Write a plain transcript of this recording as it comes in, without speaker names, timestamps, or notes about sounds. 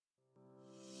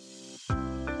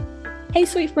Hey,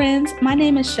 sweet friends. My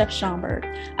name is Chef Schomburg.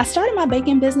 I started my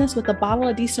baking business with a bottle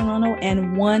of Disaronno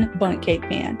and one bundt cake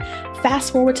pan.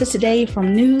 Fast forward to today,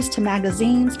 from news to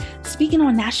magazines, speaking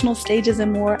on national stages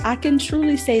and more, I can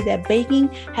truly say that baking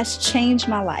has changed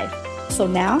my life. So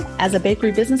now, as a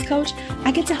bakery business coach,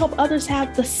 I get to help others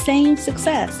have the same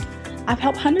success. I've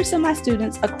helped hundreds of my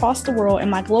students across the world in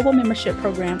my global membership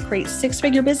program create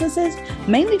six-figure businesses,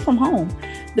 mainly from home.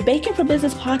 The Baking for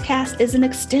Business podcast is an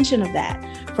extension of that,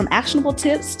 from actionable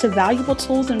tips to valuable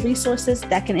tools and resources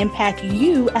that can impact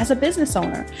you as a business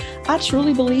owner. I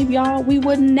truly believe, y'all, we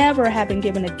would never have been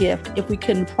given a gift if we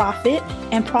couldn't profit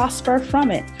and prosper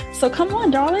from it. So come on,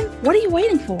 darling, what are you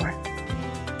waiting for?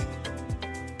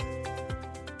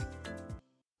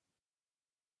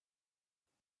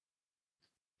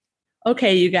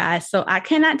 Okay, you guys, so I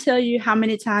cannot tell you how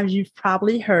many times you've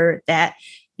probably heard that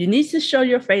you need to show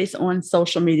your face on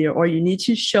social media or you need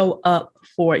to show up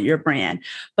for your brand,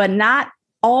 but not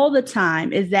all the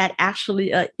time is that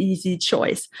actually an easy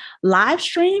choice. Live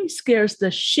stream scares the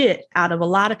shit out of a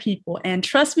lot of people. And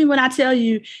trust me when I tell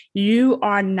you, you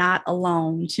are not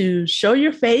alone. To show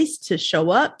your face, to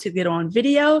show up, to get on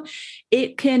video,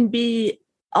 it can be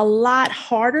a lot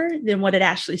harder than what it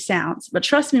actually sounds. But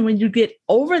trust me, when you get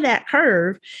over that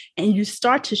curve and you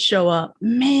start to show up,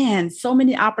 man, so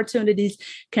many opportunities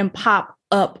can pop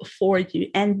up for you.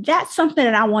 And that's something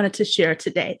that I wanted to share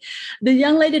today. The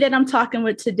young lady that I'm talking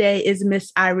with today is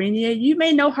Miss Irenia. You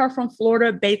may know her from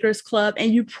Florida Bakers Club,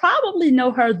 and you probably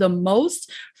know her the most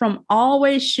from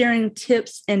always sharing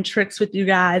tips and tricks with you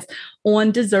guys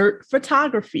on dessert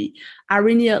photography.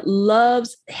 Irenia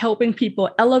loves helping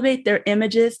people elevate their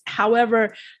images.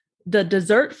 However, the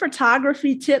dessert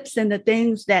photography tips and the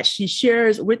things that she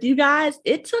shares with you guys,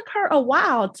 it took her a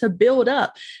while to build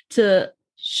up, to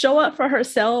show up for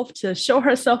herself, to show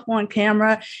herself on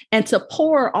camera, and to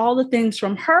pour all the things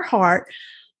from her heart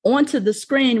onto the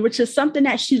screen, which is something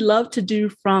that she loved to do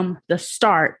from the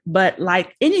start. But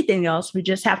like anything else, we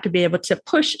just have to be able to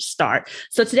push start.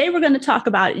 So today we're going to talk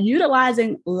about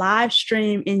utilizing live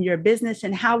stream in your business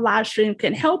and how live stream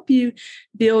can help you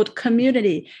build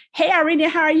community. Hey, Irenia,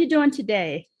 how are you doing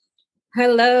today?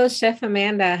 Hello, Chef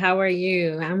Amanda. How are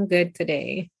you? I'm good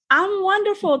today. I'm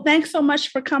wonderful. Thanks so much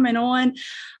for coming on.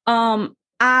 Um,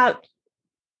 I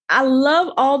I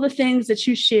love all the things that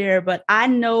you share, but I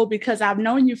know because I've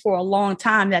known you for a long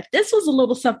time that this was a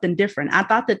little something different. I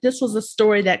thought that this was a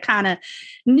story that kind of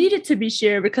needed to be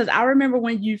shared because I remember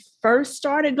when you first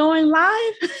started going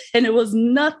live and it was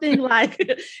nothing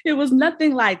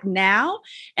like now.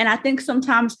 And I think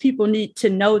sometimes people need to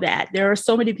know that there are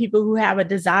so many people who have a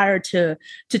desire to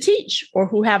teach or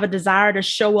who have a desire to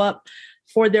show up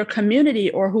for their community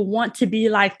or who want to be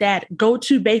like that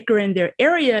go-to baker in their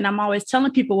area. And I'm always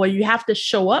telling people, well, you have to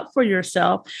show up for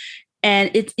yourself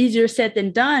and it's easier said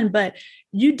than done, but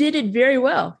you did it very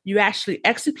well. You actually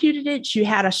executed it. You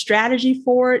had a strategy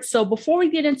for it. So before we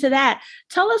get into that,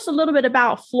 tell us a little bit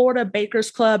about Florida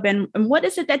Bakers Club and what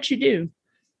is it that you do?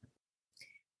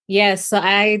 Yes, so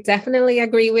I definitely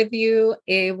agree with you.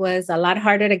 It was a lot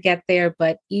harder to get there,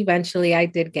 but eventually I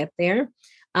did get there.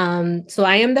 So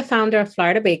I am the founder of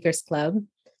Florida Bakers Club.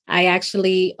 I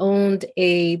actually owned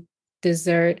a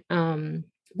dessert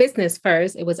business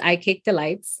first. It was iCake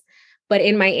Delights. But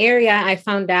in my area, I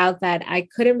found out that I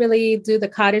couldn't really do the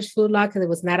cottage food law because it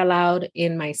was not allowed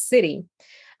in my city.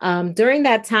 During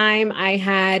that time, I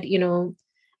had,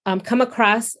 come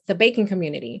across the baking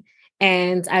community.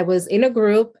 And I was in a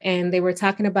group and they were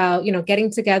talking about,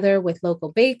 getting together with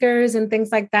local bakers and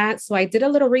things like that. So I did a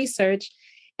little research.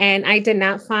 And I did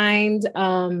not find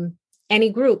any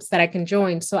groups that I can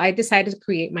join. So I decided to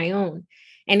create my own.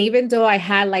 And even though I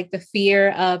had like the fear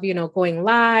of, going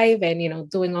live and,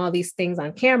 doing all these things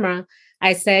on camera,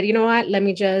 I said, you know what, let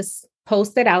me just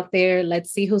post it out there.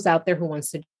 Let's see who's out there who wants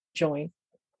to join.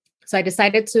 So I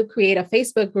decided to create a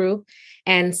Facebook group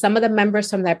and some of the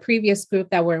members from that previous group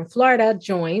that were in Florida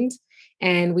joined.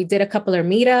 And we did a couple of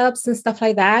meetups and stuff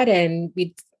like that. And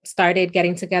we started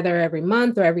getting together every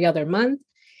month or every other month.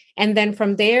 And then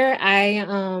from there, I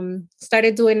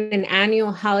started doing an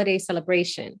annual holiday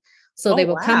celebration. So they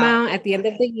would come out at the end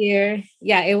of the year.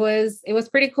 Yeah, it was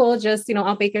pretty cool. Just,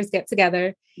 all bakers get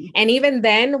together. And even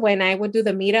then, when I would do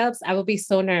the meetups, I would be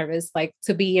so nervous, like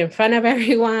to be in front of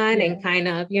everyone and kind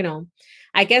of,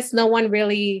 I guess no one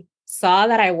really saw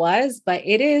that I was, but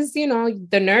it is,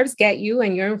 the nerves get you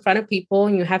and you're in front of people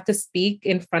and you have to speak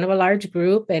in front of a large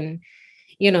group and,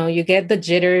 you get the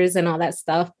jitters and all that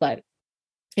stuff. But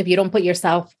if you don't put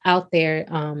yourself out there,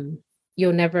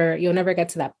 you'll never get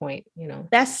to that point,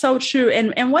 That's so true.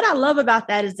 And what I love about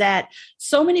that is that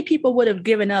so many people would have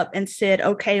given up and said,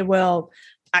 okay, well,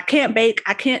 I can't bake,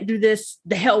 I can't do this,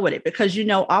 the hell with it. Because,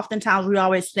 oftentimes we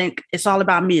always think it's all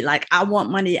about me. Like, I want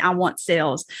money, I want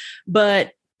sales.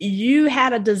 But you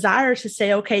had a desire to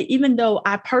say, okay, even though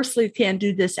I personally can't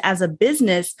do this as a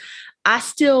business, I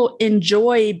still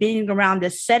enjoy being around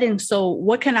this setting. So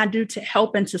what can I do to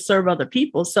help and to serve other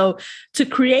people? So to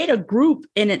create a group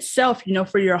in itself,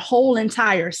 for your whole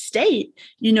entire state,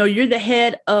 you're the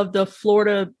head of the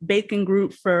Florida Baking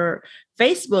Group for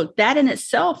Facebook. That in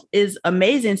itself is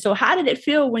amazing. So how did it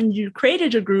feel when you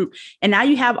created your group and now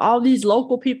you have all these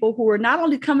local people who are not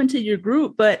only coming to your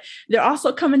group, but they're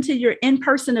also coming to your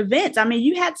in-person events? I mean,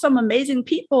 you had some amazing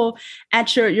people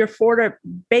at your Florida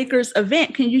Bakers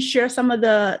event. Can you share some of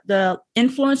the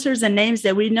influencers and names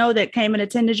that we know that came and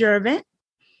attended your event?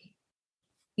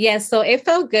 Yes, so it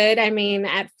felt good. I mean,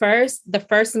 at first, the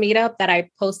first meetup that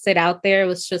I posted out there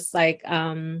was just like,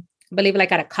 I believe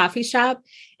like at a coffee shop.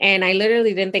 And I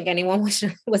literally didn't think anyone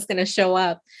was going to show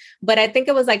up. But I think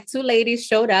it was like two ladies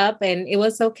showed up, and it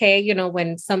was okay.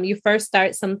 When you first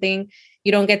start something,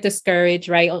 you don't get discouraged,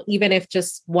 right? Even if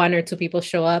just one or two people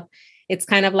show up. It's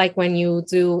kind of like when you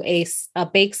do a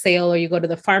bake sale or you go to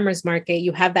the farmer's market,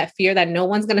 you have that fear that no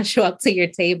one's going to show up to your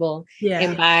table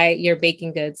and buy your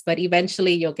baking goods, but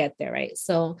eventually you'll get there, right?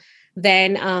 So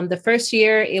then the first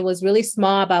year, it was really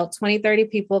small, about 20, 30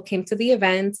 people came to the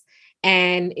event,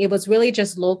 and it was really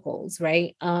just locals,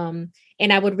 right? And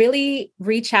I would really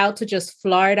reach out to just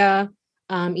Florida,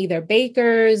 either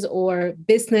bakers or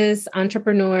business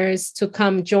entrepreneurs to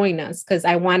come join us, because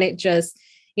I wanted just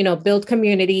build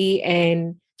community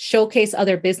and showcase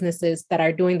other businesses that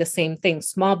are doing the same thing,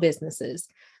 small businesses.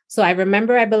 So I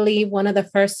remember, I believe one of the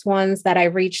first ones that I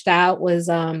reached out was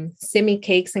Simi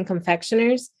Cakes and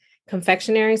Confectionery,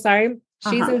 sorry.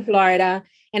 She's in Florida,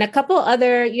 and a couple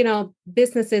other,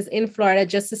 businesses in Florida,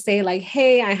 just to say like,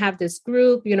 hey, I have this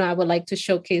group, I would like to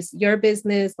showcase your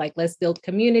business, like, let's build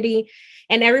community.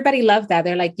 And everybody loved that.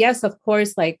 They're like, yes, of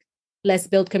course, like, let's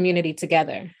build community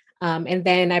together. And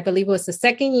then I believe it was the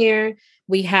second year,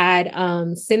 we had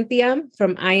Cynthia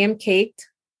from I Am Caked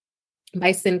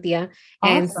by Cynthia.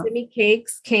 Awesome. And Simi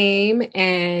Cakes came,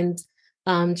 and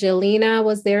Jelena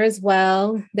was there as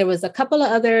well. There was a couple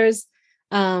of others,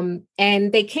 and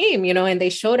they came, and they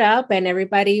showed up, and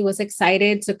everybody was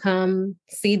excited to come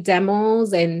see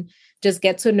demos and just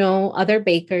get to know other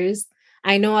bakers.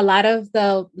 I know a lot of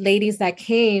the ladies that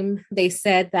came, they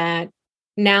said that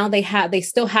now they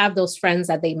still have those friends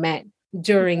that they met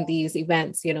during these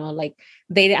events, like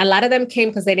a lot of them came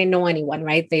because they didn't know anyone,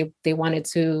 right? They wanted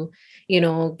to,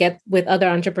 get with other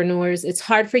entrepreneurs. It's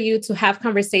hard for you to have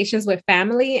conversations with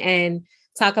family and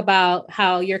talk about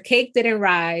how your cake didn't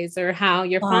rise or how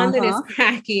your fondant is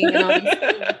cracking and all these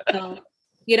things. So,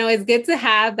 it's good to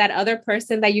have that other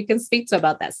person that you can speak to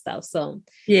about that stuff. So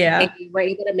we're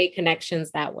able to make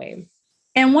connections that way.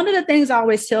 And one of the things I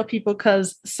always tell people,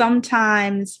 because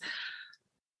sometimes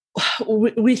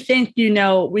we think,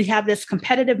 we have this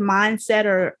competitive mindset,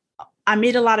 or I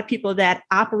meet a lot of people that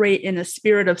operate in a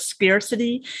spirit of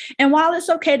scarcity. And while it's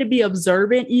okay to be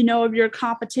observant, of your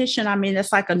competition, I mean,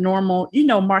 it's like a normal,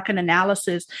 market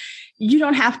analysis. You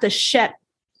don't have to shut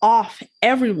off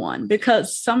everyone,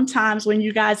 because sometimes when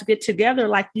you guys get together,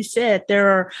 like you said, there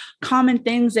are common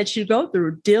things that you go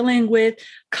through, dealing with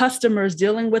customers,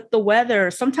 dealing with the weather,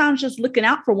 sometimes just looking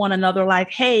out for one another, like,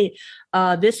 hey,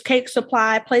 this cake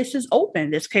supply place is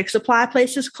open, this cake supply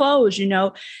place is closed.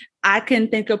 I can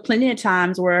think of plenty of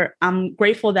times where I'm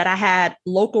grateful that I had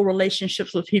local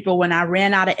relationships with people when I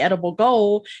ran out of edible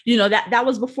gold. That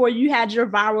was before you had your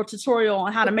viral tutorial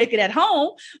on how to make it at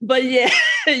home. But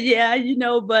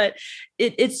but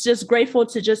it's just grateful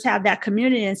to just have that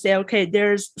community and say, okay,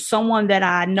 there's someone that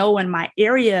I know in my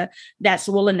area that's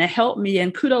willing to help me.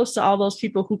 And kudos to all those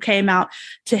people who came out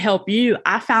to help you.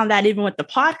 I found that even with the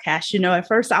podcast, at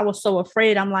first I was so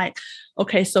afraid. I'm like,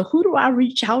 okay, so who do I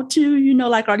reach out to?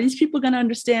 Like, are these people going to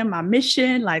understand my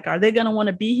mission? Like, are they going to want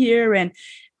to be here? And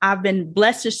I've been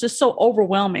blessed. It's just so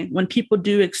overwhelming when people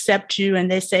do accept you and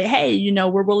they say, hey,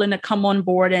 we're willing to come on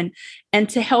board and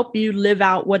to help you live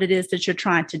out what it is that you're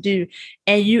trying to do.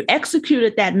 And you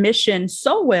executed that mission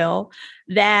so well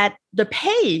that the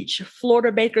page,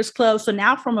 Florida Bakers Club, so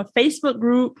now from a Facebook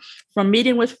group, from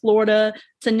Meeting with Florida,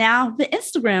 to now the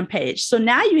Instagram page. So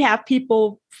now you have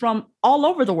people from all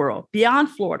over the world, beyond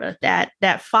Florida,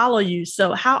 that follow you.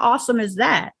 So how awesome is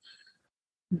that?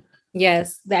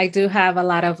 Yes, I do have a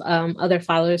lot of other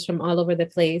followers from all over the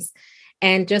place.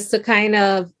 And just to kind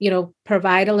of,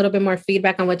 provide a little bit more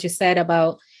feedback on what you said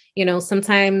about,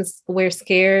 sometimes we're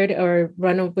scared or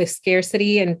run with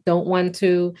scarcity and don't want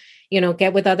to,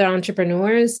 get with other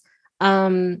entrepreneurs.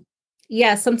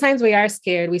 Yeah, sometimes we are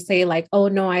scared. We say like, oh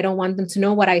no, I don't want them to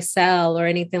know what I sell or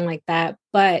anything like that.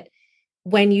 But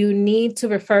when you need to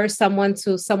refer someone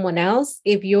to someone else,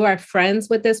 if you are friends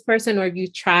with this person or if you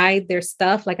tried their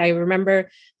stuff, like I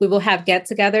remember we will have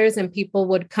get-togethers and people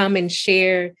would come and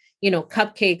share,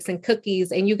 cupcakes and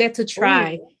cookies, and you get to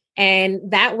try. Ooh. And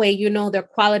that way, the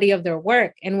quality of their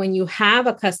work. And when you have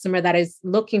a customer that is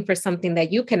looking for something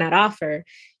that you cannot offer,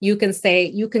 you can say,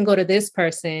 you can go to this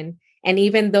person. And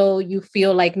even though you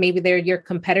feel like maybe they're your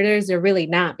competitors, they're really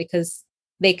not, because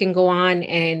they can go on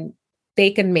and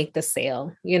they can make the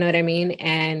sale. You know what I mean?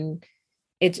 And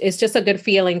it's just a good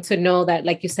feeling to know that,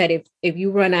 like you said, if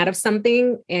you run out of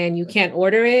something and you can't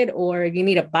order it, or if you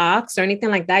need a box or anything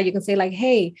like that, you can say like,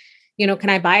 hey, can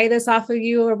I buy this off of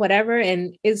you or whatever?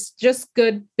 And it's just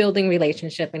good building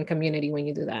relationship and community when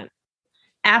you do that.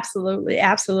 Absolutely.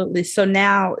 Absolutely. So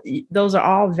now those are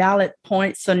all valid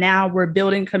points. So now we're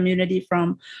building community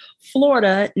from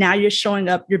Florida. Now you're showing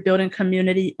up, you're building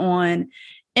community on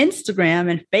Instagram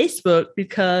and Facebook,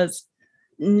 because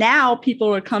now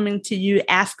people are coming to you,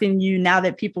 asking you, now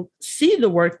that people see the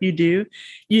work you do,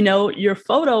 your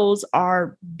photos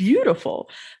are beautiful.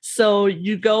 So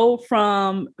you go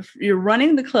from, you're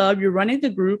running the club, you're running the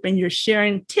group, and you're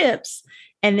sharing tips.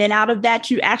 And then out of that,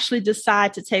 you actually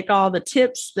decide to take all the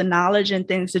tips, the knowledge and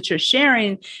things that you're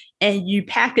sharing, and you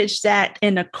package that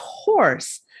in a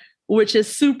course, which is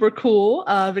super cool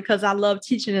because I love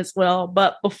teaching as well.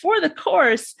 But before the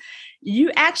course,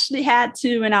 you actually had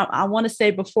to, and I want to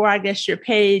say before, I guess, your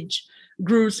page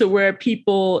grew to where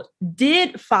people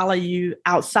did follow you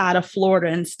outside of Florida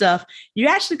and stuff, you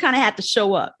actually kind of had to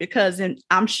show up, because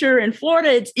I'm sure in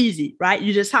Florida, it's easy, right?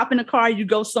 You just hop in a car, you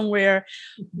go somewhere,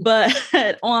 but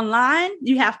online,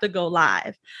 you have to go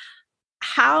live.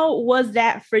 How was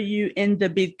that for you in the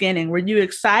beginning? Were you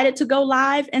excited to go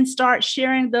live and start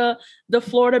sharing the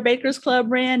Florida Bakers Club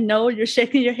brand? No, you're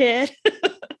shaking your head.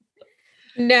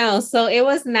 No, so it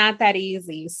was not that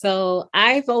easy. So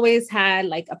I've always had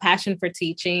like a passion for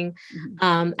teaching.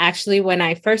 Actually, when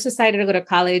I first decided to go to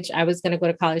college, I was going to go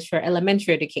to college for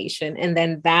elementary education. And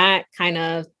then that kind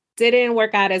of didn't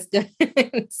work out as good.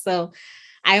 So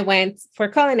I went for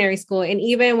culinary school. And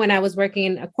even when I was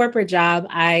working a corporate job,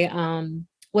 I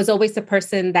was always the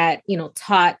person that,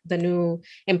 taught the new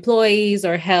employees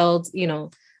or held,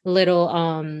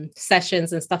 little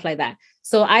sessions and stuff like that.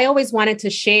 So I always wanted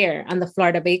to share on the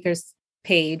Florida Bakers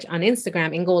page on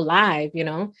Instagram and go live,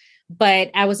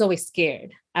 but I was always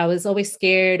scared. I was always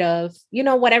scared of,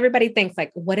 what everybody thinks,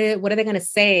 like, what are they going to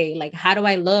say? Like, how do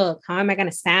I look? How am I going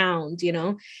to sound?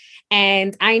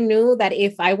 And I knew that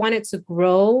if I wanted to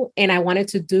grow and I wanted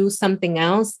to do something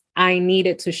else, I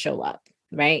needed to show up.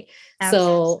 Right.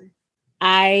 Absolutely. So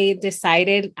I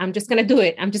decided I'm just going to do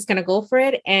it. I'm just going to go for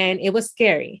it. And it was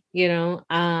scary.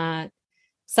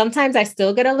 Sometimes I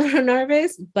still get a little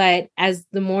nervous, but as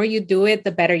the more you do it,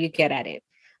 the better you get at it.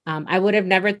 I would have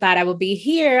never thought I would be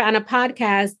here on a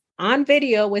podcast on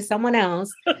video with someone else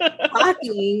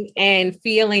talking and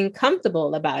feeling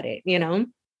comfortable about it. Yeah.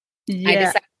 I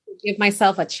decided to give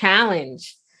myself a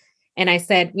challenge. And I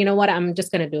said, you know what? I'm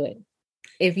just going to do it.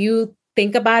 If you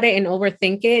think about it and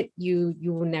overthink it, you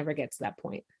will never get to that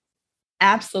point.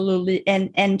 Absolutely.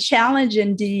 And challenge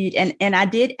indeed. And I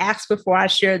did ask before I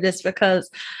share this,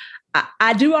 because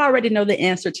I do already know the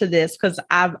answer to this, because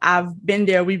I've been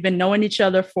there. We've been knowing each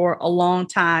other for a long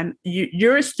time.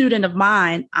 You're a student of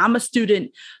mine. I'm a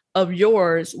student of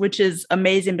yours, which is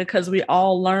amazing because we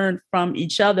all learn from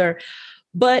each other.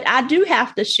 But I do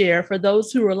have to share, for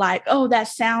those who are like, oh, that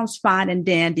sounds fine and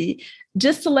dandy,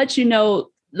 just to let you know,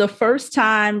 the first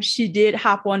time she did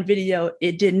hop on video,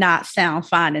 it did not sound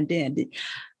fine and dandy.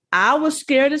 I was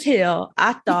scared as hell.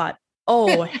 I thought,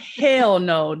 oh, hell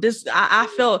no. I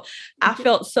felt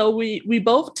so we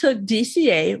both took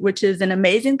DCA, which is an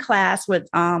amazing class with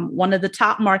one of the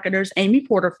top marketers, Amy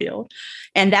Porterfield.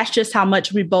 And that's just how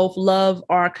much we both love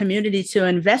our community to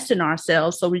invest in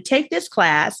ourselves. So we take this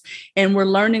class and we're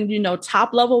learning,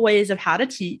 top level ways of how to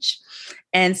teach.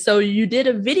 And so you did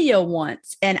a video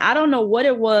once, and I don't know what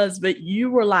it was, but you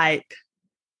were like,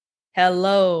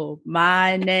 hello,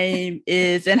 my name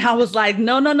is, and I was like,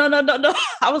 no.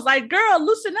 I was like, girl,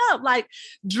 loosen up, like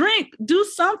drink, do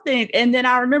something. And then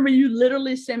I remember you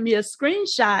literally sent me a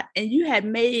screenshot, and you had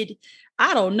made,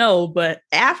 I don't know, but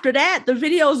after that, the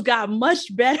videos got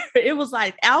much better. It was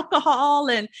like alcohol.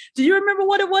 And do you remember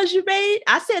what it was you made?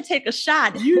 I said, take a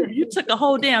shot. You took a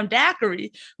whole damn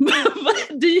daiquiri.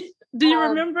 But do you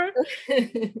remember?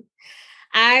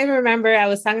 I remember I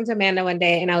was talking to Amanda one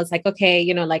day and I was like,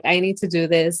 okay, like I need to do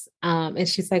this. And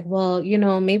she's like, well,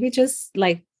 maybe just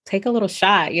like take a little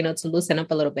shot, to loosen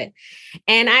up a little bit.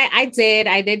 And I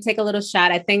did take a little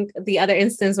shot. I think the other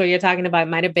instance where you're talking about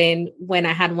might have been when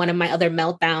I had one of my other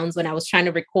meltdowns when I was trying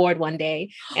to record one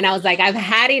day. And I was like, I've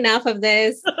had enough of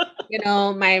this.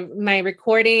 My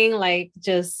recording, like,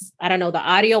 just, I don't know, the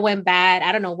audio went bad.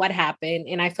 I don't know what happened.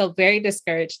 And I felt very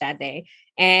discouraged that day.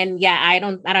 And yeah, I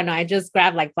don't know. I just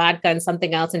grabbed like vodka and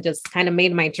something else and just kind of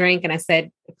made my drink. And I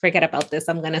said, forget about this.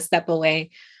 I'm going to step away.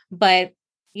 But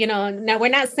now we're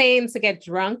not saying to get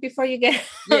drunk before you get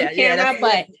on camera,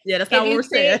 but that's not what we're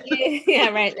saying. Yeah,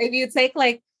 right. If you take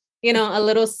like, a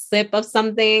little sip of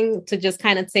something to just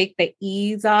kind of take the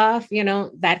ease off,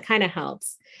 that kind of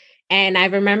helps. And I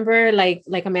remember, like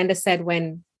Amanda said,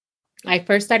 when I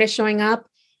first started showing up,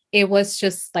 it was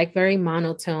just like very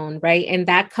monotone, right? And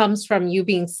that comes from you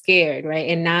being scared, right?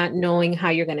 And not knowing how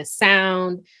you're going to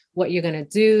sound, what you're going to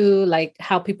do, like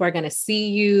how people are going to see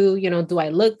you, do I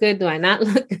look good? Do I not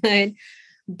look good?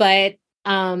 But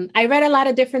I read a lot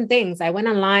of different things. I went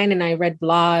online and I read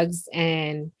blogs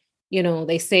and,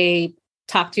 they say,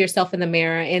 talk to yourself in the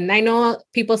mirror. And I know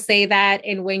people say that.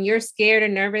 And when you're scared or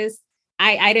nervous,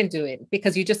 I didn't do it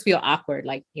because you just feel awkward.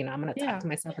 Like, I'm going to talk to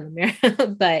myself in the mirror,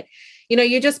 but,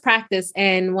 you just practice.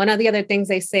 And one of the other things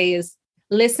they say is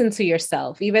listen to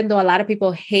yourself. Even though a lot of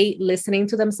people hate listening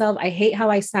to themselves, I hate how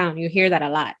I sound. You hear that a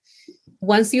lot.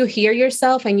 Once you hear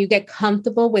yourself and you get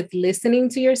comfortable with listening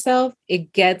to yourself,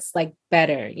 it gets like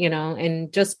better,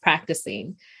 and just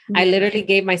practicing. I literally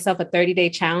gave myself a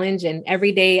 30-day challenge, and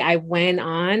every day I went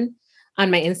on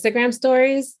my Instagram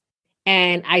stories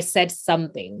and I said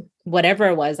something, whatever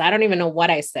it was. I don't even know what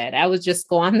I said. I would just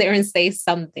go on there and say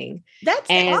something. That's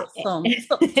awesome.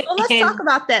 So let's talk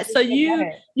about that. So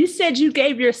you said you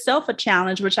gave yourself a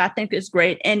challenge, which I think is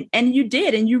great. And you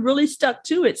did, and you really stuck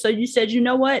to it. So you said, you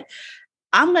know what?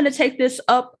 I'm going to take this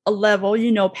up a level,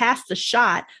 past the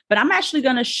shot, but I'm actually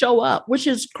going to show up, which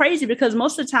is crazy because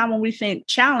most of the time when we think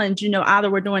challenge,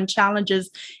 either we're doing challenges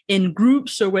in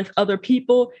groups or with other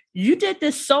people. You did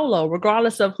this solo,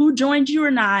 regardless of who joined you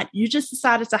or not. You just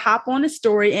decided to hop on a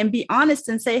story and be honest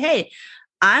and say, hey,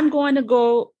 I'm going to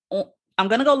go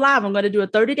live. I'm going to do a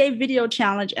 30-day video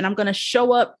challenge, and I'm going to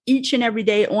show up each and every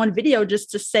day on video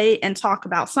just to say and talk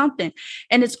about something.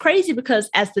 And it's crazy because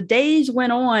as the days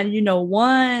went on,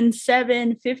 1,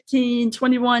 7, 15,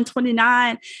 21,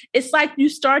 29, it's like you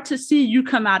start to see you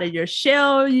come out of your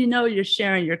shell, you're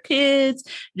sharing your kids,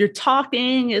 you're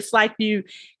talking. It's like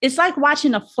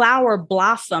watching a flower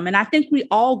blossom. And I think we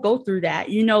all go through that,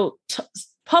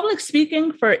 public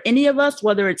speaking for any of us,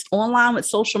 whether it's online with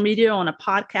social media, on a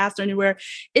podcast or anywhere,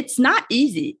 it's not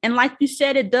easy. And like you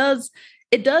said, it does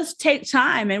take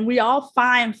time, and we all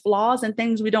find flaws and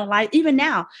things we don't like. Even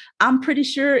now, I'm pretty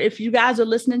sure if you guys are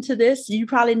listening to this, you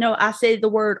probably know I say the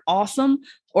word awesome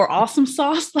or awesome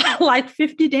sauce like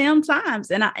 50 damn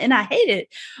times. And I hate it.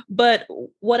 But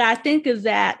what I think is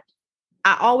that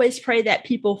I always pray that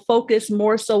people focus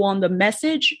more so on the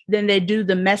message than they do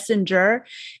the messenger.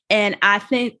 And I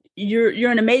think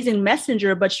you're an amazing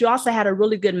messenger, but you also had a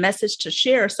really good message to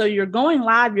share. So you're going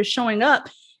live, you're showing up,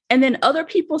 and then other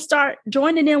people start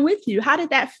joining in with you. How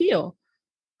did that feel?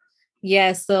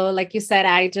 Yeah. So like you said,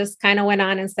 I just kind of went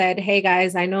on and said, hey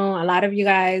guys, I know a lot of you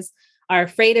guys are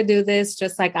afraid to do this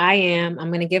just like I am. I'm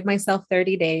going to give myself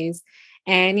 30 days.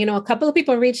 And, a couple of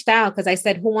people reached out because I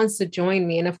said, who wants to join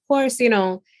me? And of course,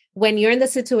 when you're in the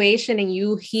situation and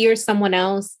you hear someone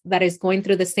else that is going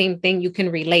through the same thing, you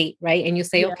can relate, right? And you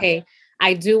say, okay,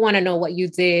 I do want to know what you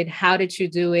did. How did you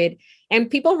do it? And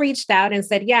people reached out and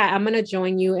said, yeah, I'm going to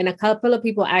join you. And a couple of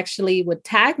people actually would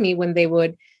tag me when they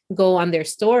would go on their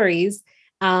stories.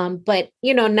 But,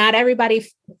 not everybody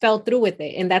fell through with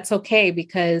it. And that's okay,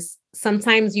 because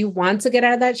sometimes you want to get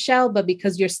out of that shell, but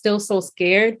because you're still so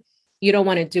scared, you don't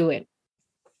want to do it.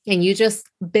 And you just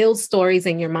build stories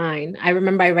in your mind. I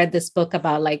remember I read this book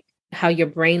about like how your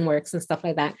brain works and stuff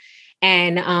like that.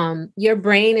 And your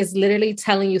brain is literally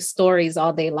telling you stories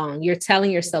all day long. You're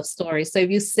telling yourself stories. So if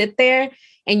you sit there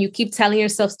and you keep telling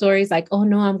yourself stories like, oh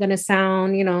no, I'm going to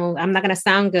sound, I'm not going to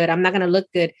sound good. I'm not going to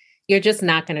look good. You're just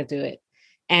not going to do it.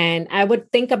 And I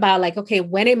would think about like, okay,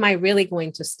 when am I really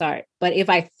going to start? But if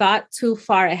I thought too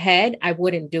far ahead, I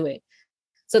wouldn't do it.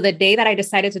 So the day that I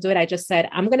decided to do it, I just said,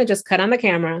 I'm going to just cut on the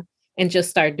camera and just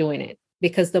start doing it.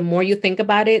 Because the more you think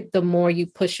about it, the more you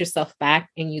push yourself back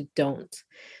and you don't.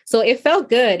 So it felt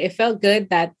good. It felt good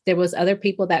that there was other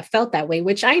people that felt that way,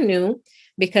 which I knew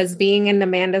because being in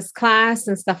Amanda's class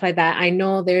and stuff like that, I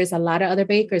know there's a lot of other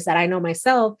bakers that I know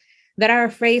myself that are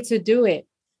afraid to do it.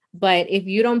 But if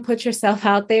you don't put yourself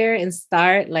out there and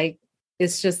start, like,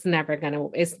 it's just never gonna,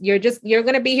 you're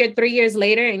gonna be here 3 years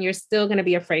later and you're still gonna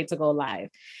be afraid to go live.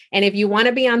 And if you want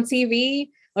to be on TV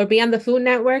or be on the Food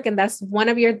Network and that's one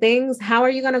of your things, how are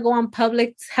you gonna go on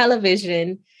public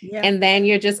television? Yeah. And then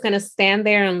you're just gonna stand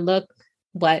there and look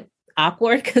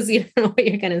awkward because you don't know what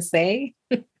you're gonna say.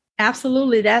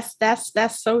 Absolutely. That's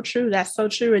so true. That's so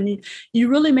true. And you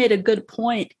really made a good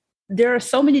point. There are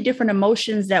so many different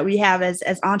emotions that we have as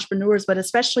entrepreneurs, but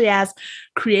especially as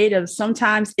creatives,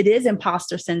 sometimes it is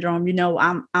imposter syndrome.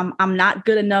 I'm not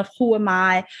good enough. Who am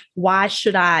I? Why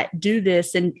should I do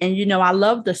this? And I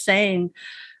love the saying,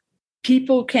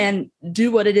 people can do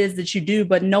what it is that you do,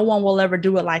 but no one will ever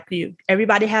do it like you.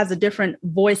 Everybody has a different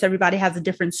voice. Everybody has a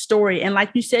different story. And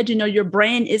like you said, your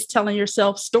brain is telling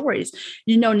yourself stories.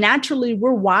 Naturally,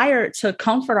 we're wired to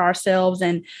comfort ourselves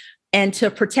and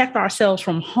to protect ourselves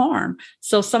from harm.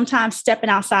 So sometimes stepping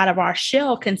outside of our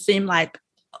shell can seem like,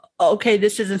 okay,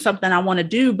 this isn't something I want to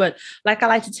do. But like I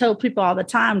like to tell people all the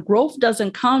time, growth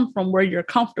doesn't come from where you're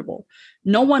comfortable.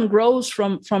 No one grows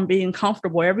from being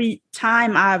comfortable. Every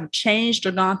time I've changed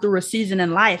or gone through a season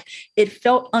in life, it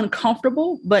felt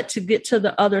uncomfortable, but to get to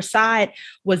the other side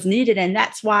was needed. And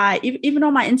that's why even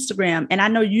on my Instagram, and I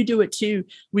know you do it too,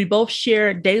 we both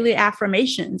share daily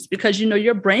affirmations because,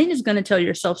 your brain is going to tell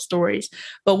yourself stories.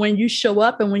 But when you show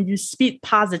up and when you speak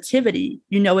positivity,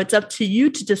 it's up to you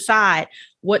to decide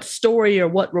what story or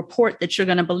what report that you're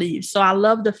going to believe. So I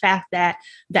love the fact that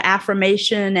the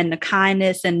affirmation and the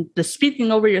kindness and the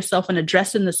speaking over yourself and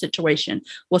addressing the situation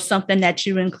was something that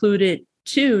you included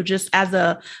too, just as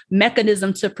a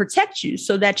mechanism to protect you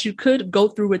so that you could go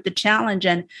through with the challenge.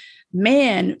 And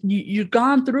man, you've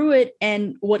gone through it.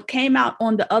 And what came out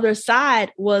on the other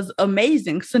side was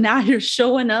amazing. So now you're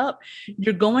showing up,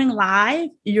 you're going live,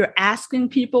 you're asking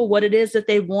people what it is that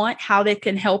they want, how they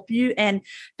can help you. And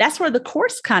that's where the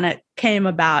course kind of came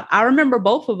about. I remember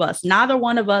both of us, neither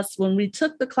one of us, when we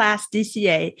took the class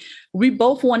DCA, we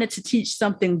both wanted to teach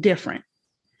something different.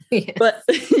 Yes.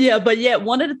 But yet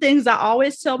one of the things I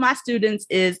always tell my students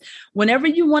is whenever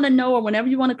you want to know or whenever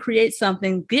you want to create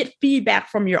something, get feedback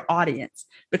from your audience,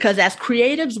 because as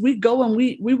creatives, we go and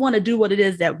we want to do what it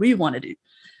is that we want to do.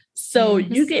 So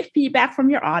you get feedback from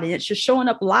your audience, you're showing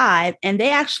up live and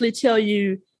they actually tell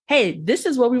you, hey, this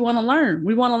is what we want to learn.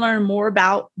 We want to learn more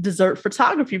about dessert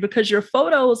photography because your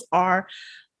photos are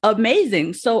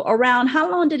amazing. So around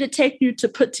how long did it take you to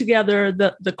put together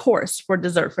the course for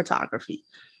dessert photography?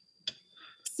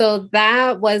 So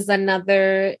that was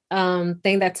another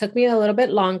thing that took me a little bit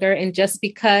longer. And just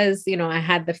because, I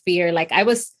had the fear, like I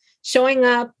was showing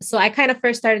up. So I kind of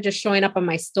first started just showing up on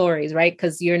my stories, right?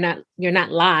 Because you're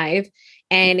not live.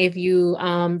 And if you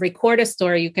record a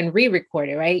story, you can re-record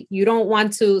it, right? You don't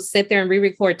want to sit there and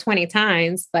re-record 20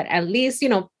 times, but at least,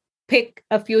 pick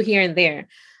a few here and there.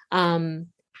 And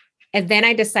then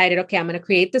I decided, okay, I'm going to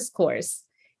create this course.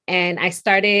 And I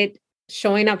started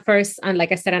showing up first on,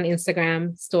 like I said, on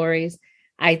Instagram stories.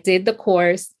 I did the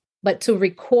course, but to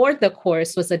record the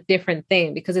course was a different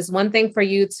thing because it's one thing for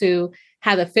you to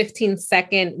have a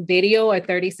 15-second video or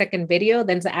 30-second video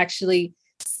than to actually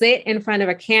sit in front of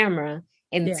a camera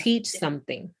and teach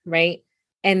something, right?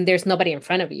 And there's nobody in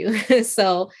front of you.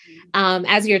 So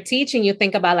as you're teaching, you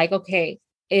think about like, okay,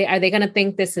 are they going to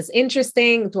think this is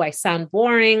interesting? Do I sound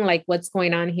boring? Like what's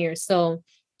going on here? So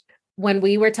when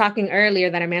we were talking earlier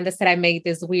that Amanda said I made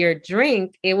this weird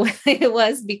drink, it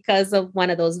was because of one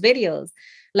of those videos.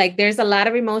 Like there's a lot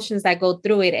of emotions that go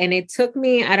through it. And it took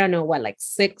me, I don't know what, like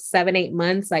 6, 7, 8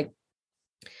 months. Like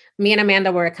me and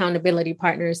Amanda were accountability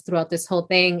partners throughout this whole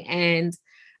thing. And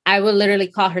I would literally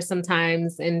call her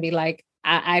sometimes and be like,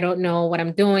 I don't know what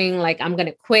I'm doing. Like, I'm going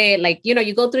to quit. Like,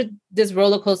 you go through this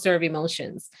roller coaster of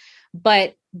emotions.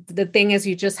 But the thing is,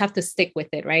 you just have to stick with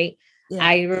it, right? Yeah.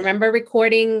 I remember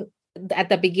recording at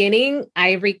the beginning,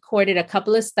 I recorded a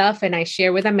couple of stuff and I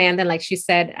shared with Amanda. Like she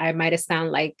said, I might have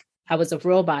sounded like I was a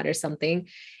robot or something.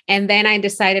 And then I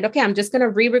decided, okay, I'm just going to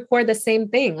re-record the same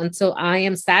thing until I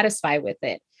am satisfied with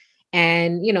it.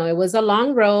 And, it was a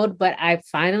long road, but I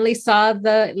finally saw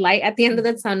the light at the end of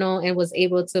the tunnel and was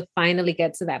able to finally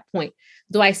get to that point.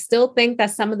 Do I still think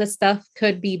that some of the stuff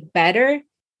could be better?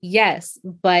 Yes.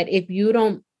 But if you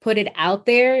don't put it out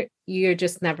there, you're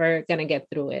just never going to get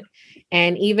through it.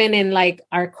 And even in like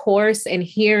our course and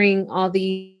hearing all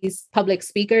these public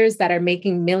speakers that are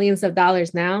making millions of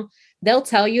dollars now, they'll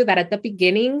tell you that at the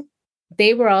beginning,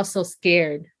 they were also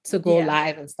scared to go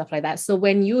live and stuff like that. So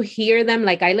when you hear them,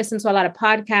 like I listen to a lot of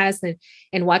podcasts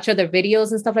and watch other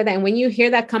videos and stuff like that. And when you hear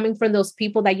that coming from those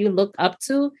people that you look up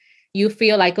to, you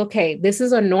feel like, okay, this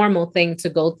is a normal thing to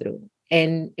go through.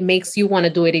 And it makes you want to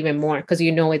do it even more because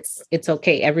it's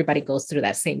okay. Everybody goes through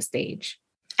that same stage.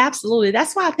 Absolutely.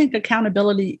 That's why I think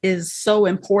accountability is so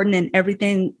important in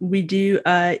everything we do.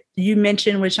 You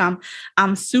mentioned, which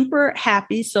I'm super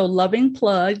happy. So, loving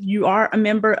plug, you are a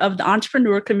member of the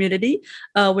entrepreneur community,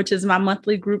 which is my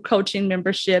monthly group coaching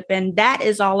membership, and that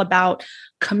is all about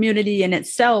community in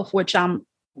itself, which I'm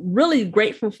really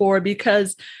grateful for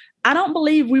because I don't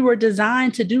believe we were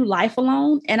designed to do life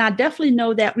alone. And I definitely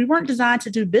know that we weren't designed to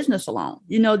do business alone.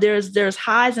 You know, there's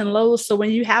highs and lows. So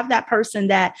when you have that person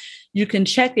that you can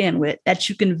check in with, that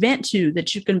you can vent to,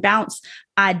 that you can bounce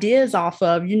ideas off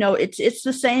of, you know, it's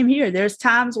the same here. There's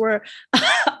times where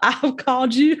I've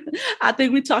called you. I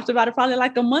think we talked about it probably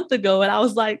like a month ago. And I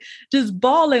was like, just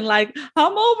bawling, like,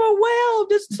 I'm overwhelmed.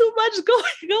 There's too much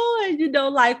going on. You know,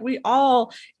 like we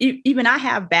all, even I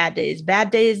have bad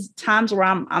days, times where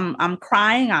I'm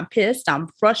crying, I'm pissed, I'm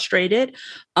frustrated.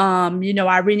 You know,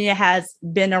 Irenia has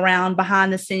been around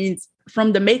behind the scenes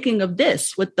from the making of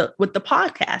this with the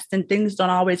podcast, and things don't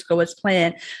always go as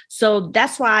planned. So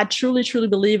that's why I truly, truly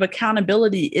believe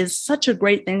accountability is such a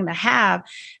great thing to have.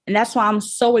 And that's why I'm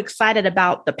so excited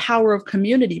about the power of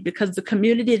community, because the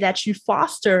community that you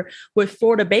foster with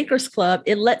Florida Bakers Club,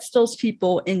 it lets those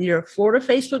people in your Florida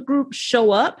Facebook group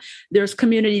show up. There's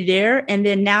community there. And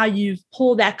then now you've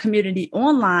pulled that community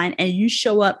online and you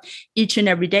show up each and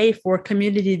every day for a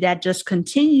community that just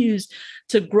continues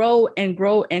to grow and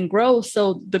grow and grow.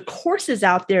 So the course is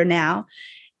out there now.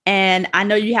 And I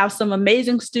know you have some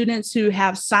amazing students who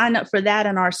have signed up for that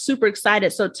and are super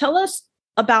excited. So tell us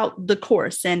about the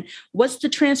course and what's the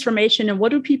transformation and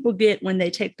what do people get when they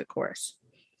take the course?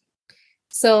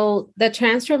 So the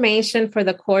transformation for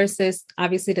the course is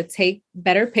obviously to take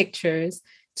better pictures,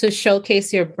 to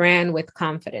showcase your brand with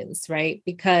confidence, right?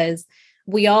 Because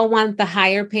we all want the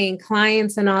higher paying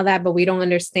clients and all that, but we don't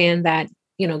understand that,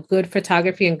 you know, good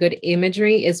photography and good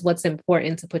imagery is what's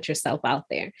important to put yourself out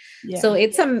there. Yeah.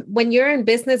 So when you're in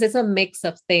business, it's a mix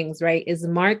of things, right? It's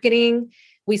marketing.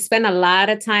 We spend a lot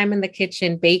of time in the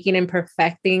kitchen baking and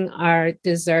perfecting our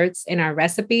desserts and our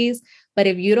recipes. But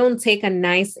if you don't take a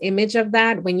nice image of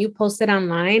that, when you post it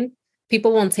online,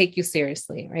 people won't take you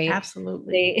seriously, right?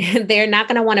 Absolutely. They're not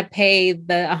going to want to pay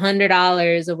the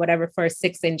 $100 or whatever for a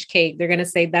 6-inch cake. They're going to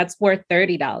say that's worth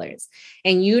 $30.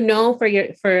 And you know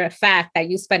for a fact that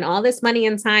you spend all this money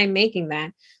and time making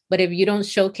that. But if you don't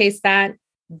showcase that,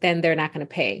 then they're not going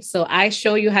to pay. So I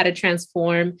show you how to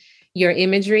transform your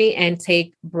imagery and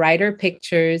take brighter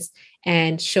pictures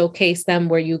and showcase them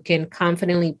where you can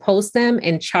confidently post them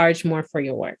and charge more for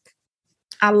your work.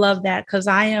 I love that because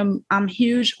I'm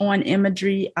huge on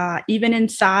imagery. Even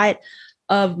inside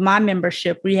of my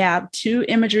membership, we have two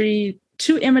imagery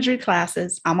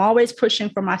classes. I'm always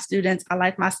pushing for my students. I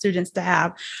like my students to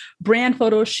have brand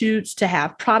photo shoots, to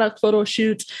have product photo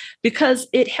shoots, because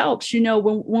it helps. You know,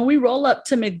 when we roll up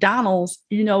to McDonald's,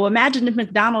 you know, imagine if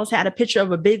McDonald's had a picture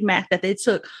of a Big Mac that they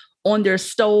took on their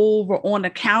stove or on the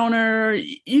counter,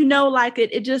 you know, like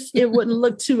it wouldn't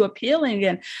look too appealing.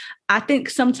 And I think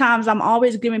sometimes I'm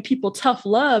always giving people tough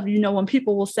love, you know, when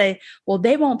people will say, well,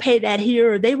 they won't pay that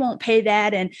here or they won't pay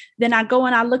that. And then I go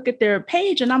and I look at their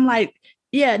page and I'm like,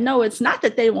 yeah, no, it's not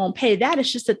that they won't pay that.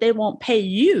 It's just that they won't pay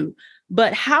you.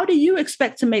 But how do you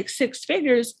expect to make 6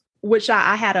 figures, which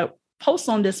I had a post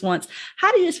on this once.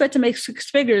 How do you expect to make 6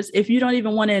 figures if you don't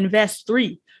even want to invest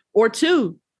 3 or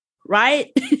 2?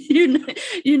 Right.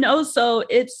 you know, so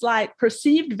it's like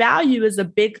perceived value is a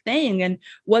big thing. And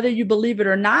whether you believe it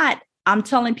or not, I'm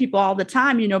telling people all the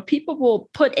time, you know, people will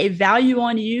put a value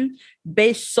on you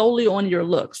based solely on your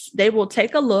looks. They will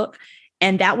take a look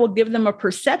and that will give them a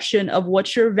perception of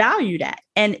what you're valued at.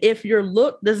 And if your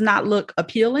look does not look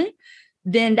appealing,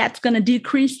 then that's going to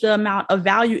decrease the amount of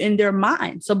value in their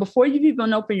mind. So before you've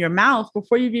even opened your mouth,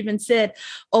 before you've even said,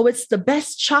 oh, it's the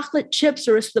best chocolate chips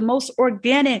or it's the most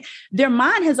organic, their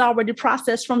mind has already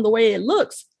processed from the way it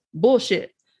looks.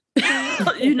 Bullshit.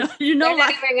 you know, they're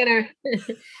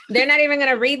not even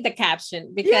gonna read the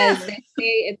caption because they say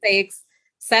it takes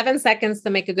 7 seconds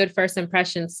to make a good first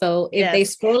impression. So if they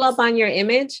scroll up on your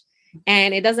image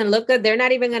and it doesn't look good, they're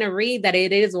not even going to read that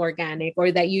it is organic or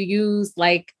that you use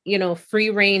like, you know, free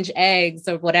range eggs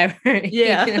or whatever.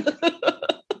 Yeah. You know?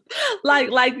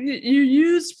 like you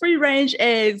use free range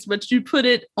eggs, but you put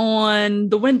it on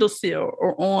the windowsill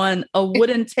or on a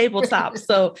wooden tabletop.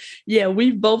 So yeah,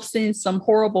 we've both seen some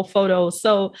horrible photos.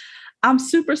 So I'm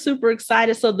super, super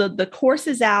excited. So the course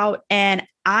is out and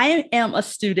I am a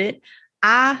student.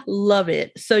 I love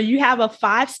it. So you have a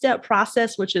 5-step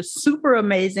process, which is super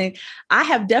amazing. I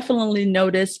have definitely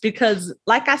noticed because,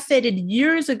 like I stated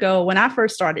years ago, when I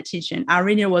first started teaching,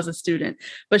 Irenia was a student,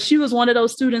 but she was one of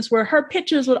those students where her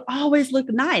pictures would always look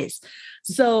nice.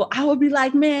 So I would be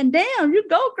like, man, damn, you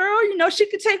go, girl. She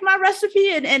could take my recipe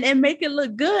and make it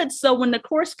look good. So when the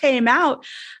course came out,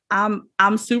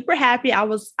 I'm super happy.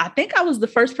 I think I was the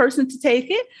first person to take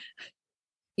it.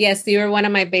 Yes, you were one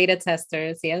of my beta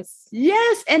testers. Yes.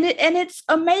 Yes. And it's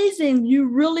amazing. You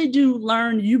really do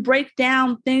learn. You break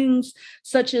down things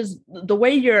such as the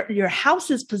way your house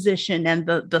is positioned and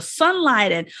the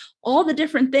sunlight and all the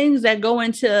different things that go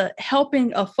into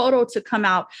helping a photo to come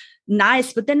out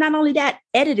nice. But then not only that,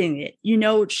 editing it,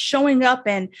 showing up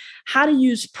and how to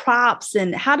use props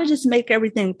and how to just make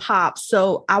everything pop.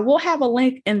 So I will have a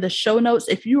link in the show notes.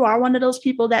 If you are one of those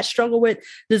people that struggle with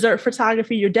dessert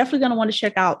photography, you're definitely going to want to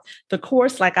check out the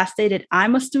course. Like I stated,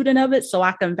 I'm a student of it, so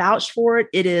I can vouch for it.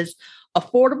 It is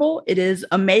affordable. It is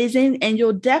amazing. And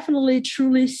you'll definitely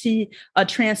truly see a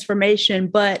transformation.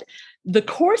 But the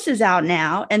course is out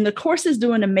now and the course is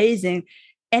doing amazing.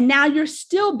 And now you're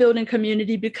still building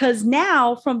community because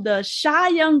now from the shy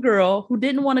young girl who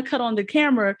didn't want to cut on the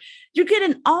camera, you're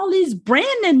getting all these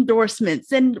brand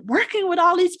endorsements and working with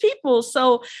all these people.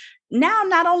 So now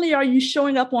not only are you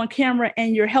showing up on camera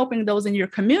and you're helping those in your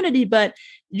community, but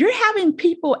you're having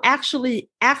people actually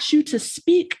ask you to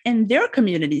speak in their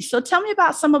community. So tell me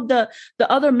about some of the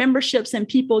other memberships and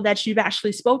people that you've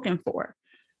actually spoken for.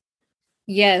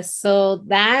 Yes, so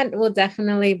that will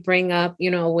definitely bring up,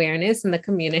 awareness in the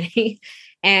community.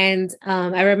 And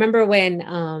I remember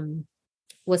when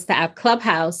what's the app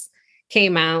Clubhouse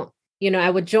came out, I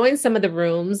would join some of the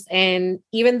rooms, and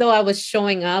even though I was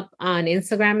showing up on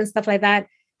Instagram and stuff like that,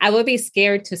 I would be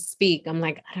scared to speak. I'm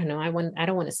like, I don't know, I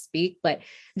don't want to speak, but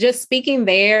just speaking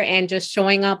there and just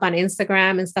showing up on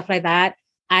Instagram and stuff like that,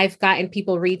 I've gotten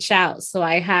people reach out. So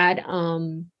I had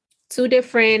 2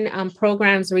 different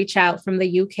programs reach out from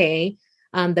the UK,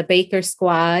 the Baker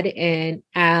Squad and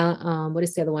what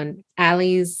is the other one?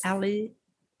 Allie's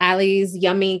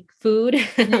Yummy Food.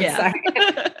 Yeah. Sorry.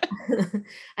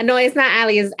 I know it's not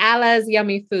Allie, it's Alla's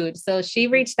Yummy Food. So she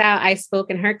reached out. I spoke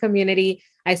in her community.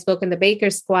 I spoke in the Baker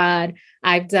Squad.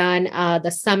 I've done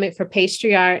the Summit for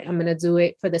Pastry Art. I'm going to do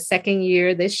it for the 2nd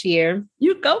year this year.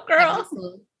 You go,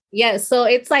 girl. Yeah. So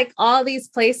it's like all these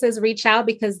places reach out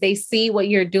because they see what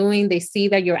you're doing. They see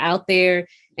that you're out there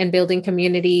and building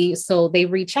community. So they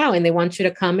reach out and they want you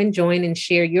to come and join and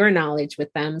share your knowledge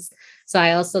with them. So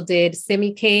I also did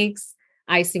Simi Cakes,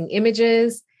 Icing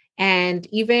Images, and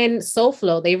even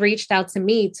SoFlo. They reached out to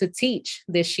me to teach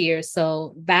this year.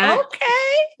 So that,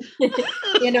 okay.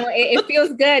 it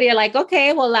feels good. You're like,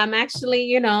 okay, well, I'm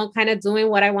actually, kind of doing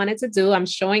what I wanted to do. I'm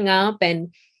showing up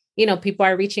and people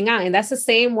are reaching out. And that's the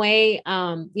same way,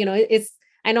 I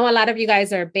know a lot of you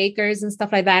guys are bakers and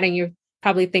stuff like that. And you're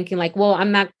probably thinking like, well,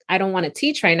 I don't want to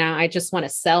teach right now. I just want to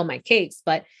sell my cakes,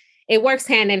 but it works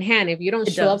hand in hand. If you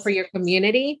don't show up for your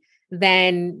community,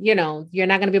 then, you're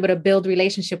not going to be able to build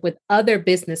relationship with other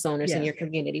business owners in your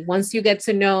community. Once you get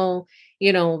to know,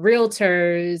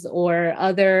 realtors or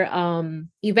other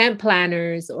event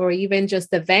planners, or even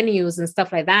just the venues and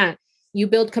stuff like that, you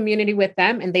build community with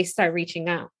them and they start reaching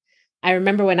out. I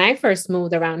remember when I first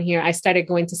moved around here, I started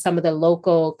going to some of the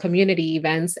local community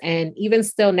events. And even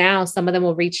still now, some of them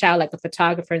will reach out like a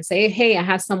photographer and say, hey, I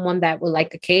have someone that would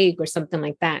like a cake or something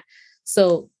like that.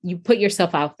 So you put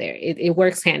yourself out there. It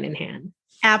works hand in hand.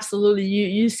 Absolutely.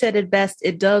 You said it best.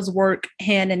 It does work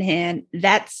hand in hand.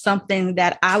 That's something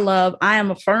that I love. I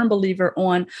am a firm believer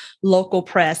on local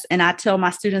press. And I tell my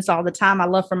students all the time, I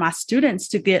love for my students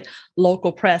to get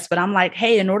local press, but I'm like,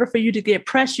 hey, in order for you to get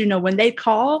press, when they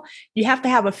call, you have to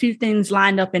have a few things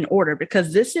lined up in order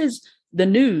because this is the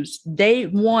news.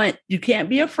 You can't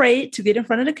be afraid to get in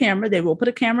front of the camera. They will put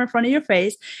a camera in front of your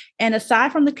face. And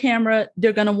aside from the camera,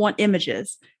 they're going to want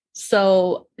images.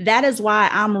 So that is why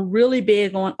I'm really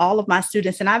big on all of my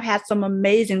students. And I've had some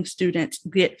amazing students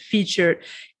get featured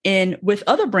with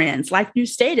other brands, like you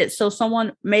stated. So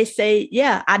someone may say,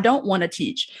 yeah, I don't want to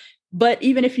teach. But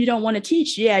even if you don't want to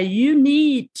teach, you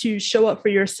need to show up for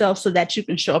yourself so that you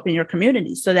can show up in your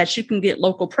community, so that you can get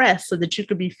local press, so that you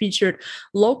could be featured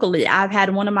locally. I've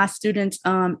had one of my students,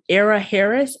 Era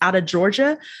Harris out of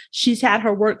Georgia. She's had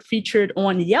her work featured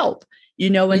on Yelp.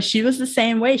 And she was the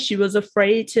same way. She was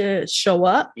afraid to show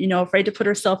up, afraid to put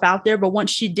herself out there. But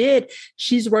once she did,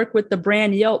 she's worked with the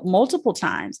brand Yelp multiple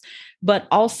times. But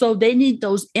also they need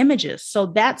those images. So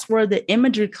that's where the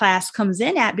imagery class comes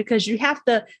in at, because they have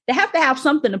to have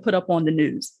something to put up on the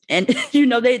news. And,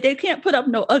 they can't put up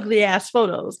no ugly ass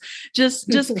photos, just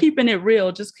keeping it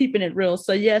real,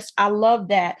 So yes, I love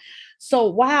that. So,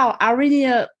 wow,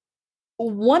 Irenia,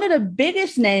 one of the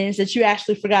biggest names that you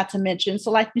actually forgot to mention.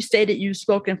 So like you stated, you've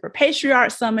spoken for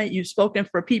Patriarch Summit, you've spoken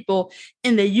for people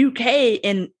in the UK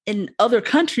and in other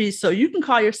countries. So you can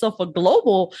call yourself a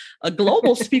global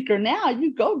speaker now.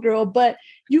 You go, girl. But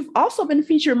you've also been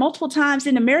featured multiple times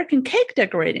in American Cake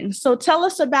Decorating. So tell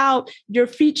us about your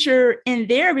feature in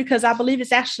there, because I believe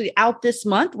it's actually out this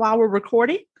month while we're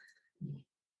recording.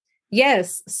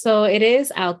 Yes. So it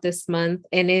is out this month,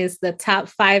 and is the top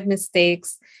 5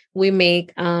 mistakes we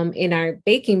make in our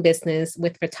baking business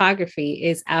with photography.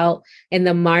 Is out in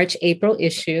the March-April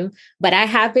issue. But I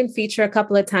have been featured a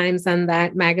couple of times on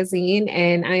that magazine,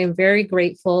 and I am very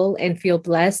grateful and feel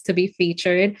blessed to be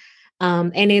featured.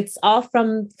 And it's all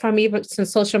from even some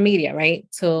social media, right?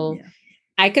 So yeah.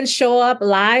 I can show up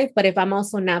live, but if I'm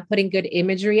also not putting good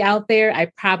imagery out there,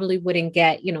 I probably wouldn't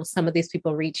get, some of these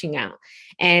people reaching out.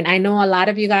 And I know a lot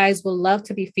of you guys will love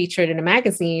to be featured in a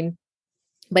magazine,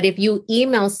 but if you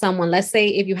email someone, let's say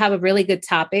if you have a really good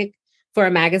topic for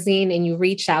a magazine and you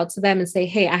reach out to them and say,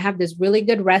 hey, I have this really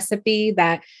good recipe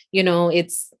that,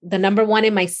 it's the number 1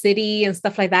 in my city and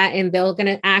stuff like that. And they're going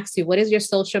to ask you, what is your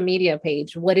social media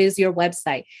page? What is your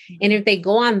website? And if they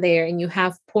go on there and you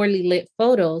have poorly lit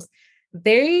photos,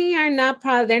 they're not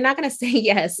going to say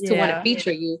yes to want to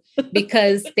feature you,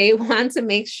 because they want to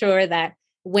make sure that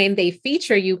when they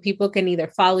feature you, people can either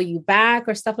follow you back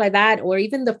or stuff like that, or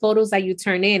even the photos that you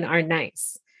turn in are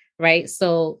nice, right?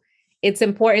 So it's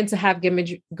important to have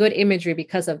good imagery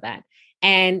because of that.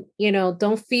 And,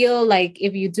 don't feel like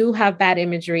if you do have bad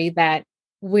imagery that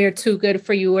we're too good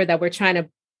for you, or that we're trying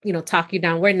to, talk you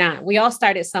down. We're not. We all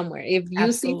started somewhere. If you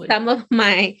Absolutely. See some of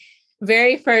my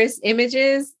very first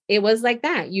images, it was like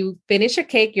that. You finish a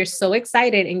cake, you're so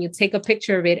excited, and you take a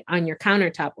picture of it on your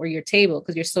countertop or your table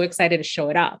because you're so excited to show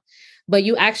it off. But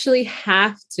you actually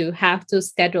have to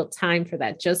schedule time for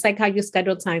that. Just like how you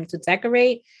schedule time to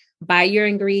decorate, buy your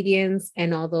ingredients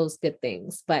and all those good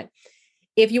things. But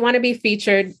if you want to be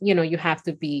featured, you have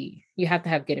to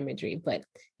have good imagery. But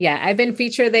yeah, I've been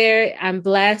featured there. I'm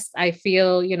blessed. I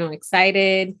feel,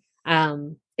 excited.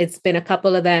 It's been a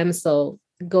couple of them. So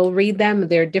go read them.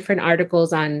 There are different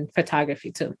articles on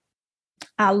photography too.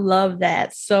 I love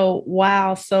that. So,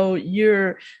 wow. So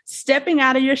you're stepping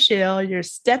out of your shell. You're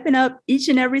stepping up each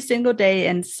and every single day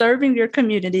and serving your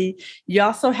community. You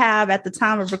also have, at the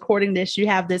time of recording this, you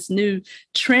have this new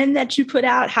trend that you put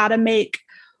out, how to make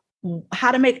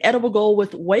edible gold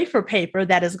with wafer paper,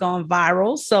 that has gone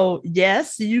viral. So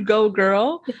yes, you go,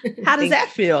 girl. How does that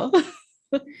feel?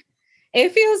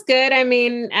 It feels good. I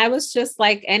mean, I was just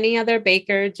like any other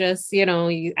baker, just,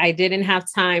 I didn't have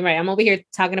time, right? I'm over here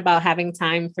talking about having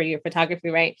time for your photography,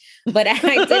 right? But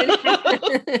I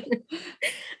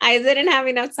didn't have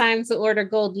enough time to order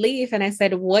gold leaf. And I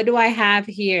said, what do I have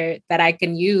here that I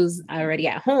can use already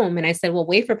at home? And I said, well,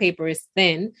 wafer paper is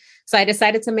thin. So I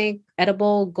decided to make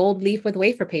edible gold leaf with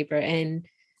wafer paper. And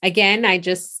again, I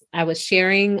was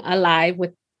sharing a live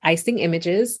with icing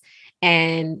images,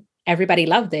 and everybody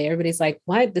loved it. Everybody's like,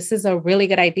 what? This is a really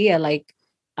good idea. Like,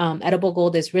 edible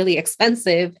gold is really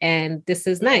expensive and this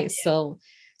is nice. So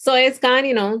it's gone,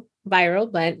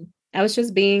 viral, but I was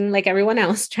just being like everyone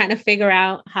else, trying to figure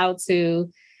out how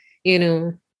to,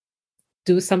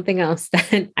 do something else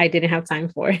that I didn't have time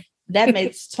for. That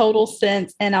makes total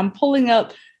sense. And I'm pulling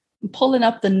up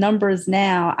the numbers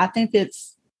now. I think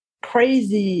it's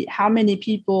crazy how many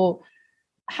people.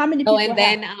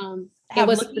 It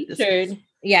was featured.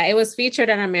 Yeah, it was featured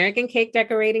on American Cake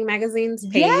Decorating magazine's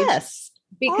page. Yes.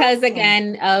 Because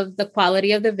again, of the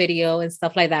quality of the video and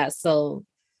stuff like that. So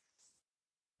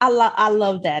I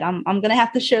love that. I'm going to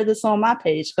have to share this on my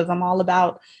page, because I'm all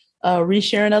about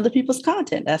resharing other people's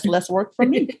content. That's less work for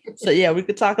me. So yeah, we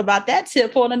could talk about that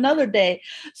tip on another day.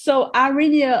 So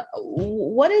Irenia,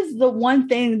 what is the one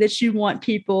thing that you want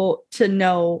people to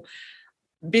know?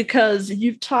 Because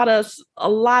you've taught us a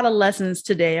lot of lessons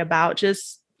today about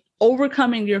just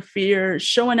overcoming your fear,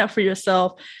 showing up for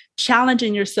yourself,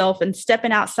 challenging yourself, and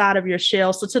stepping outside of your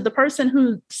shell. So to the person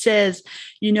who says,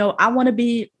 I want to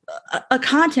be a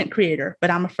content creator, but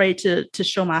I'm afraid to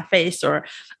show my face, or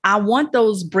I want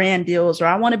those brand deals, or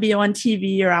I want to be on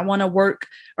TV, or I want to work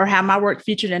or have my work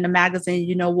featured in a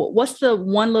magazine, what's the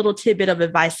one little tidbit of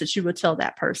advice that you would tell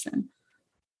that person?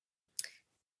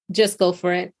 just go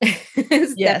for it.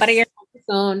 Step out of your comfort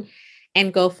zone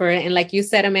and go for it. And like you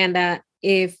said, Amanda,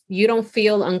 if you don't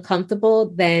feel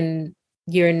uncomfortable, then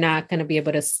you're not going to be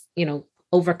able to,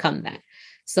 overcome that.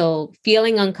 So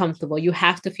feeling uncomfortable, you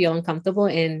have to feel uncomfortable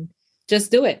and just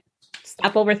do it.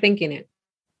 Stop overthinking it.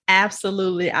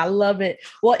 Absolutely. I love it.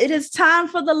 Well, it is time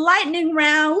for the lightning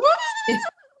round.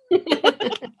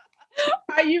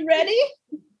 Are you ready?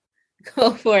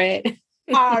 Go for it.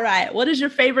 All right. What is your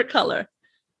favorite color?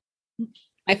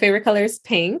 My favorite color is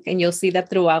pink, and you'll see that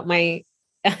throughout my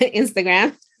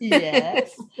Instagram.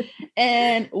 Yes.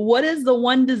 And what is the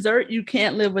one dessert you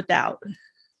can't live without?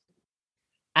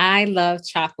 I love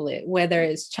chocolate, whether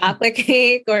it's chocolate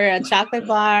cake or a chocolate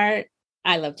bar.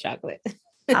 I love chocolate.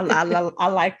 I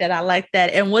like that. I like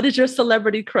that. And what is your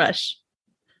celebrity crush?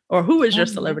 Or who is your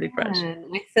celebrity crush?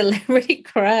 My celebrity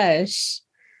crush.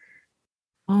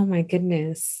 Oh my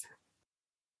goodness.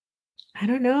 I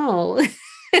don't know.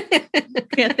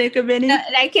 Can't think of any?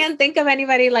 I can't think of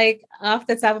anybody like off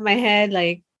the top of my head.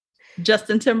 Like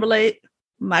Justin Timberlake,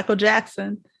 Michael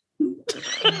Jackson.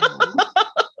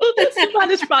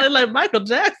 Somebody's probably like Michael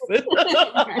Jackson.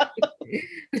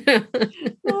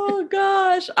 Oh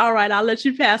gosh. All right. I'll let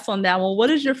you pass on that one. What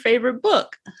is your favorite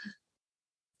book?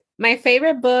 My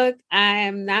favorite book,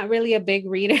 I'm not really a big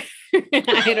reader.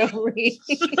 I don't read.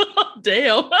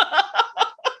 Damn.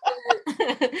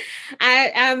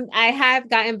 I have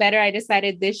gotten better. I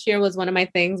decided this year was one of my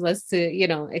things was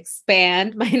to,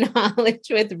 expand my knowledge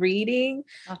with reading.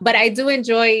 Uh-huh. But I do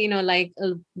enjoy,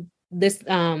 this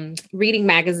reading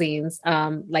magazines,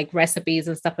 like recipes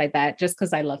and stuff like that, just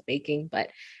because I love baking,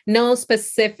 but no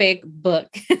specific book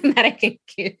that I can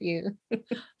give you.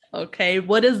 Okay.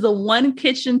 What is the one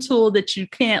kitchen tool that you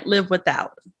can't live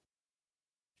without?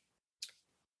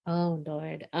 Oh,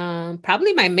 Lord.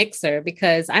 Probably my mixer,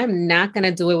 because I'm not going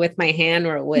to do it with my hand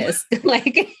or a whisk.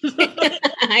 Like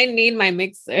I need my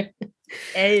mixer.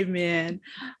 Amen.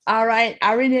 All right,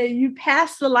 Irina, you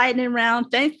passed the lightning round.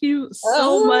 Thank you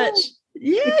so much.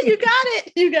 Yeah, you got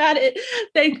it. You got it.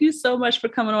 Thank you so much for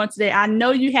coming on today. I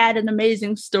know you had an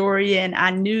amazing story, and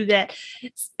I knew that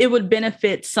it would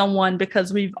benefit someone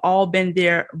because we've all been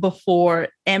there before.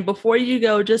 And before you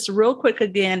go, just real quick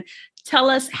again, tell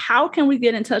us, how can we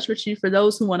get in touch with you for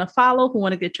those who want to follow, who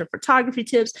want to get your photography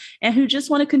tips, and who just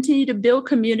want to continue to build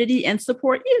community and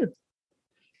support you?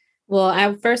 Well,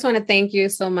 I first want to thank you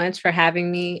so much for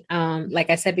having me. Like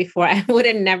I said before, I would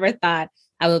have never thought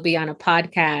I will be on a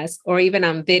podcast or even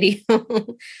on video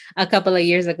a couple of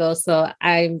years ago. So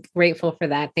I'm grateful for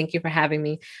that. Thank you for having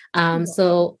me.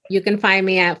 So you can find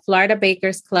me at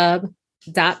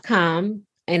floridabakersclub.com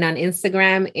and on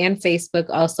Instagram and Facebook,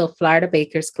 also Florida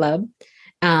Bakers Club.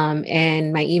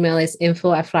 And my email is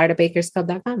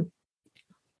info@floridabakersclub.com.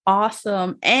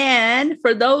 Awesome. And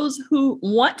for those who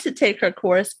want to take her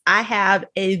course, I have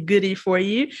a goodie for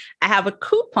you. I have a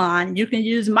coupon. You can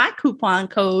use my coupon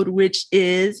code, which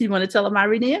is, you want to tell them,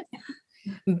 Irina?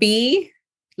 B,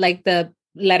 like the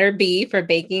letter B for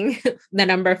baking, the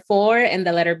number 4 and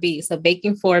the letter B. So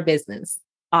baking for business.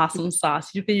 Awesome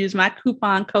sauce. You can use my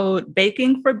coupon code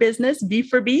baking for business, B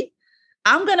for B.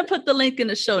 I'm going to put the link in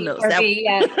the show notes. That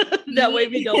way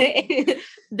we don't.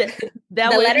 The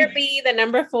letter B, the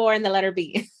number 4, and the letter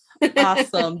B.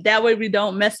 Awesome. That way we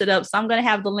don't mess it up. So I'm going to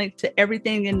have the link to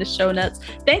everything in the show notes.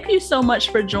 Thank you so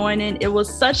much for joining. It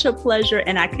was such a pleasure,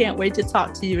 and I can't wait to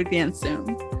talk to you again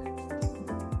soon.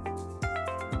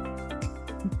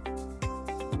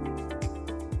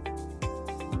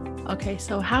 Okay,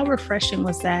 so how refreshing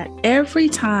was that? Every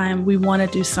time we want to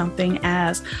do something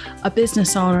as a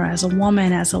business owner, as a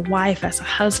woman, as a wife, as a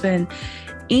husband,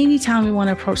 anytime we want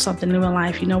to approach something new in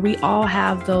life, we all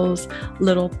have those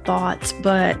little thoughts,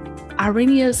 but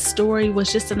Irina's story was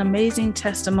just an amazing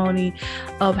testimony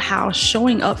of how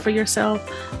showing up for yourself,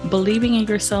 believing in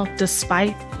yourself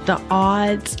despite the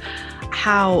odds,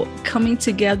 how coming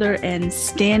together and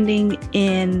standing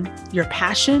in your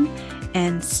passion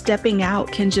and stepping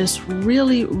out can just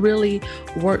really, really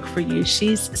work for you.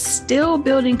 She's still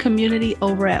building community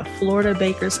over at Florida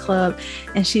Bakers Club,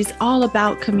 and she's all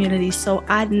about community. So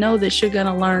I know that you're going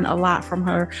to learn a lot from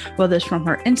her, whether it's from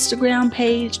her Instagram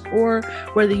page or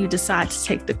whether you decide to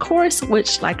take the course,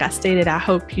 which, like I stated, I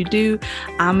hope you do.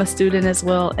 I'm a student as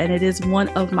well, and it is one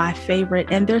of my favorite.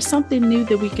 And there's something new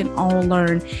that we can all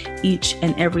learn each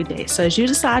and every day. So as you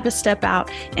decide to step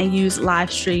out and use live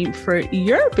stream for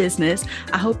your business,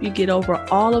 I hope you get over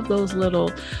all of those little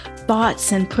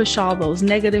thoughts and push all those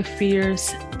negative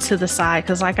fears to the side.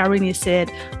 Because like Irina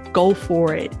said, go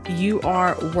for it. You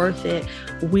are worth it.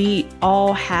 we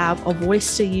all have a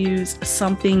voice to use,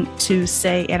 something to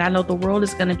say. And I know the world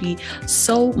is going to be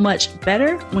so much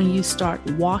better when you start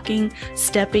walking,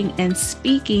 stepping, and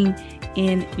speaking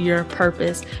in your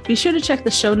purpose. Be sure to check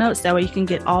the show notes. That way you can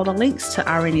get all the links to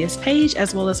Irenia's page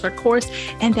as well as her course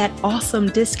and that awesome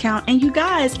discount. And you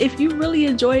guys, if you really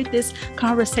enjoyed this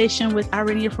conversation with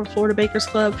Irenia from Florida Bakers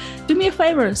Club, do me a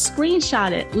favor,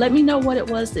 screenshot it. Let me know what it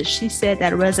was that she said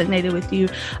that resonated with you.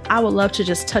 I would love to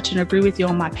just touch and agree with you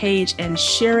on my page and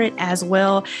share it as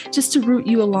well, just to root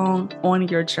you along on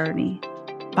your journey.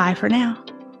 Bye for now.